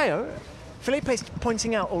 Théo? Felipe's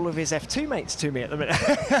pointing out all of his F2 mates to me at the minute.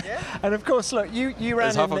 Yeah. And of course, look, you ran.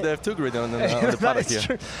 There's half of the F2 grid on the paddock here.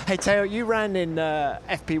 True. Hey, Théo, you ran in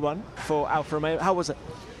FP1 for Alfa Romeo. How was it?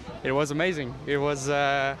 It was amazing. It was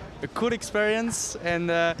a cool experience, and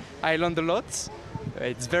I learned a lot.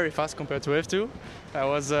 It's very fast compared to F2. I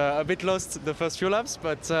was a bit lost the first few laps,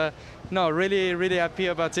 but no, really, really happy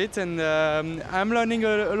about it, and I'm learning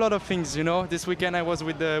a lot of things. You know, this weekend I was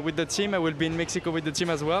with the team. I will be in Mexico with the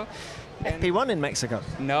team as well. FP1 in Mexico?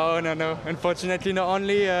 No. Unfortunately, no.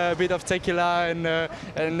 Only a bit of tequila and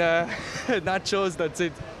nachos. That's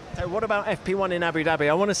it. So what about FP1 in Abu Dhabi?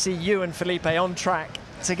 I want to see you and Felipe on track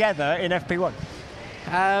together in FP1.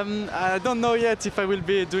 I don't know yet if I will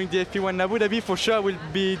be doing the FP1 in Abu Dhabi. For sure I will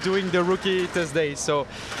be doing the rookie test day, so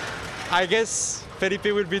I guess Felipe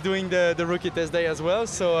will be doing the rookie test day as well,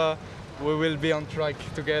 so we will be on track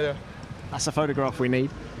together. That's a photograph we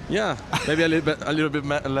need. Yeah, maybe a little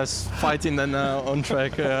bit less fighting than on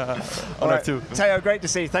track on F2. Théo, great to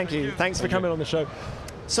see you. Thank you. Thanks for coming on the show.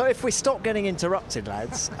 So if we stop getting interrupted,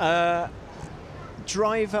 lads,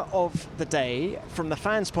 driver of the day, from the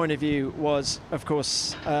fans' point of view, was, of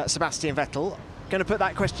course, Sebastian Vettel. Going to put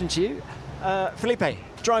that question to you. Felipe,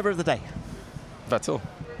 driver of the day. Vettel,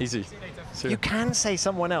 easy. You can say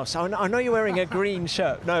someone else. I know you're wearing a green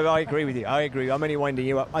shirt. No, I agree with you. I agree. I'm only winding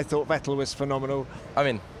you up. I thought Vettel was phenomenal. I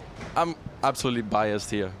mean, I'm absolutely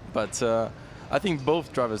biased here, but I think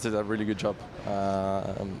both drivers did a really good job.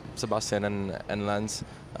 Sebastian and Lance.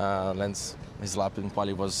 Lance, his lap in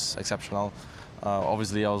quali was exceptional.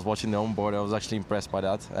 Obviously, I was watching the onboard. I was actually impressed by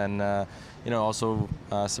that. And also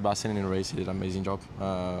Sebastian in the race, he did an amazing job,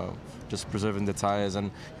 just preserving the tires.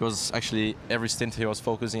 And he was actually every stint he was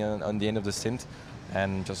focusing on the end of the stint,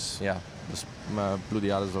 and just blew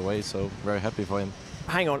the others away. So very happy for him.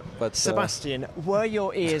 Hang on, but Sebastian, were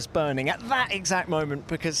your ears burning at that exact moment?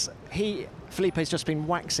 Because Felipe's just been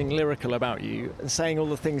waxing lyrical about you and saying all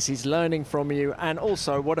the things he's learning from you, and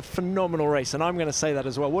also what a phenomenal race. And I'm going to say that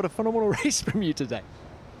as well. What a phenomenal race from you today.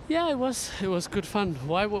 Yeah, it was good fun.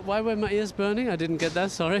 Why were my ears burning? I didn't get that.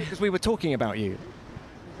 Sorry. Because we were talking about you.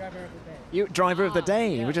 You driver of the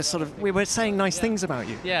day. Yeah, we were saying nice things about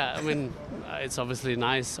you. Yeah, I mean, it's obviously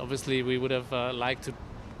nice. Obviously, we would have liked to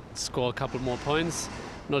score a couple more points.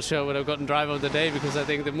 Not sure I would have gotten driver of the day because I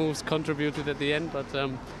think the moves contributed at the end, but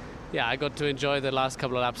yeah, I got to enjoy the last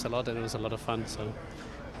couple of laps a lot, and it was a lot of fun. So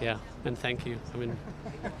yeah, and thank you. I mean,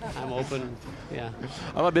 I'm open. Yeah,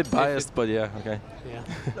 I'm a bit biased, but yeah, okay.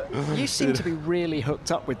 Yeah. You seem to be really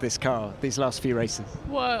hooked up with this car these last few races.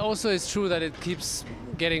 Well, also it's true that it keeps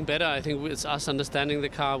getting better. I think it's us understanding the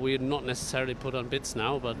car. We're not necessarily put on bits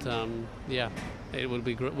now, but yeah, it would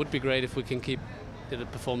be great if we can keep the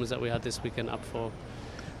performance that we had this weekend up for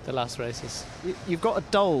the last races. You've got a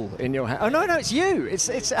doll in your hand. Oh no, it's you. It's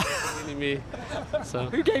really me. So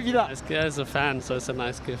who gave you that? It's a fan, so it's a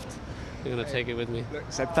nice gift. I'm going to take it with me. Look,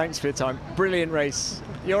 Seb, thanks for your time. Brilliant race.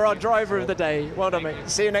 You're our driver of the day. Well done, mate.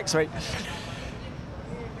 See you next week.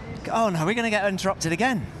 Oh no, we're going to get interrupted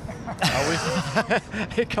again. Are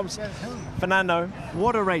we? Here comes Fernando.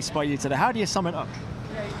 What a race by you today. How do you sum it up?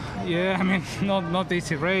 Yeah, I mean, not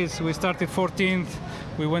easy race. We started 14th.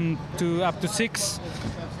 We went up to 6th.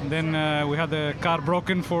 And then we had the car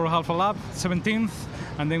broken for half a lap, 17th,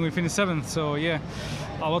 and then we finished 7th. So yeah,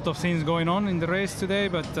 a lot of things going on in the race today,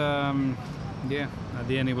 but yeah, at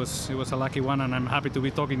the end it was a lucky one, and I'm happy to be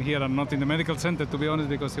talking here and not in the medical center, to be honest,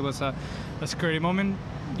 because it was a scary moment.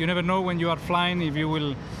 You never know when you are flying if you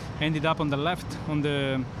will end up on the left on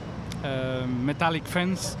the metallic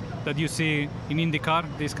fence that you see in IndyCar,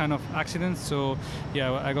 these kind of accidents. So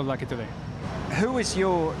yeah, I got lucky today. Who is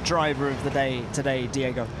your driver of the day today,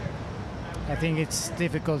 Diego? I think it's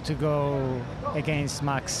difficult to go against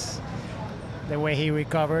Max. The way he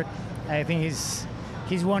recovered, I think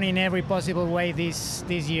he's won in every possible way this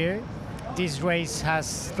year. This race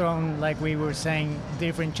has thrown, like we were saying,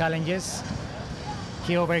 different challenges.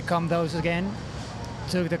 He overcome those again.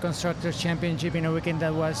 Took the Constructors' Championship in a weekend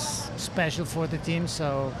that was special for the team.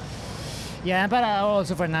 So yeah, but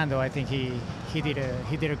also Fernando, I think he did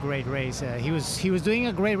a great race. He was doing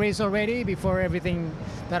a great race already before everything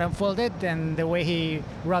that unfolded, and the way he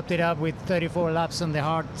wrapped it up with 34 laps on the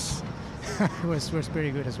hards was pretty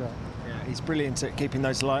good as well. Yeah, he's brilliant at keeping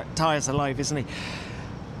those tyres alive, isn't he?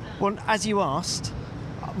 Well, as you asked,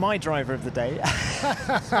 my driver of the day.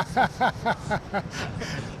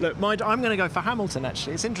 Look, I'm going to go for Hamilton.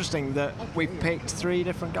 Actually, it's interesting that we've picked 3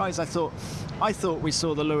 different guys. I thought we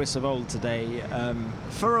saw the Lewis of old today.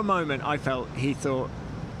 For a moment, I felt he thought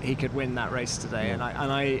he could win that race today, and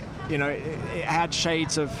I it had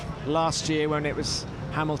shades of last year when it was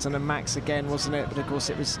Hamilton and Max again, wasn't it? But of course,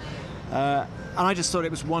 it was. And I just thought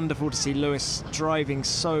it was wonderful to see Lewis driving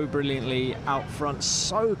so brilliantly out front,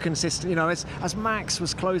 so consistent. You know, as Max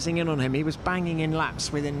was closing in on him, he was banging in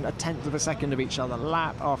laps within a tenth of a second of each other,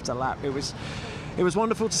 lap after lap. It was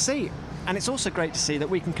wonderful to see. And it's also great to see that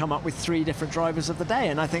we can come up with 3 different drivers of the day.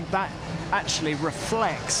 And I think that actually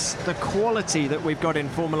reflects the quality that we've got in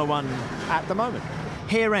Formula One at the moment.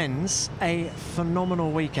 Here ends a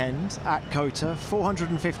phenomenal weekend at COTA,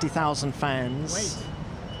 450,000 fans. Wait.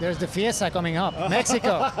 There's the Fiesta coming up.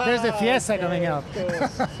 Mexico. There's the Fiesta coming up.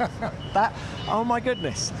 Oh my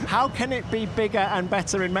goodness. How can it be bigger and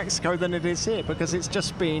better in Mexico than it is here? Because it's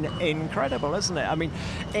just been incredible, isn't it? I mean,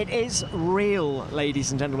 it is real, ladies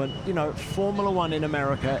and gentlemen. You know, Formula One in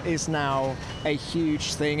America is now a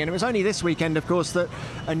huge thing. And it was only this weekend, of course, that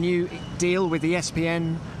a new deal with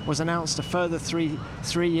ESPN was announced, a further three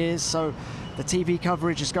years. So the TV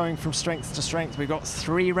coverage is going from strength to strength. We've got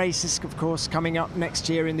 3 races, of course, coming up next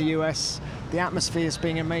year in the US. The atmosphere is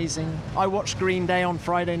being amazing. I watched Green Day on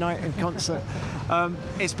Friday night in concert.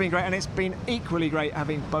 It's been great, and it's been equally great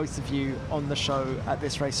having both of you on the show at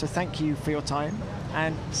this race. So thank you for your time,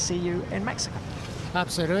 and see you in Mexico.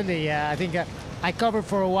 Absolutely. I think I covered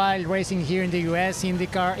for a while racing here in the US,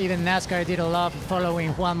 IndyCar, even NASCAR. I did a lot following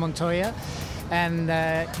Juan Montoya, and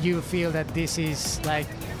you feel that this is like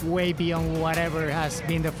way beyond whatever has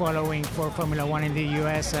been the following for Formula One in the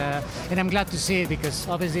US, and I'm glad to see it because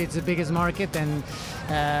obviously it's the biggest market, and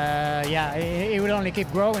it will only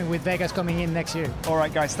keep growing with Vegas coming in next year. All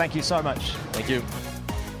right, guys, thank you so much. Thank you.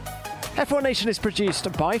 F1 Nation is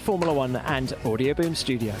produced by Formula One and Audio Boom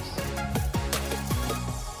Studios.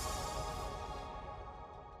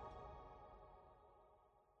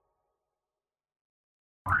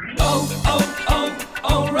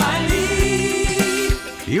 O'Reilly.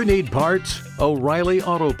 You need parts? O'Reilly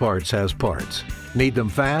Auto Parts has parts. Need them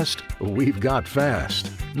fast? We've got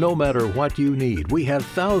fast. No matter what you need, we have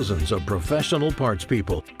thousands of professional parts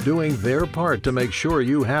people doing their part to make sure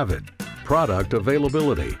you have it. Product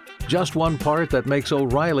availability. Just one part that makes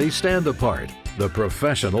O'Reilly stand apart. The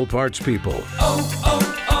professional parts people.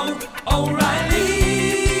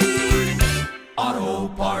 O'Reilly Auto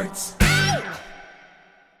Parts.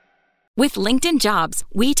 With LinkedIn Jobs,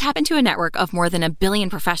 we tap into a network of more than 1 billion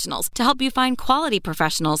professionals to help you find quality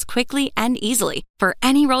professionals quickly and easily for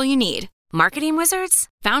any role you need. Marketing wizards?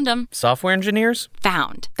 Found them. Software engineers?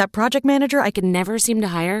 Found. That project manager I could never seem to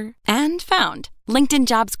hire? And found. LinkedIn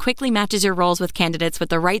Jobs quickly matches your roles with candidates with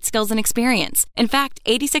the right skills and experience. In fact,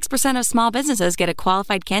 86% of small businesses get a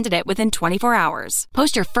qualified candidate within 24 hours.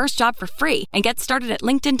 Post your first job for free and get started at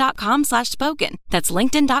linkedin.com/spoken. That's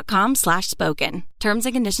linkedin.com/spoken. Terms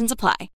and conditions apply.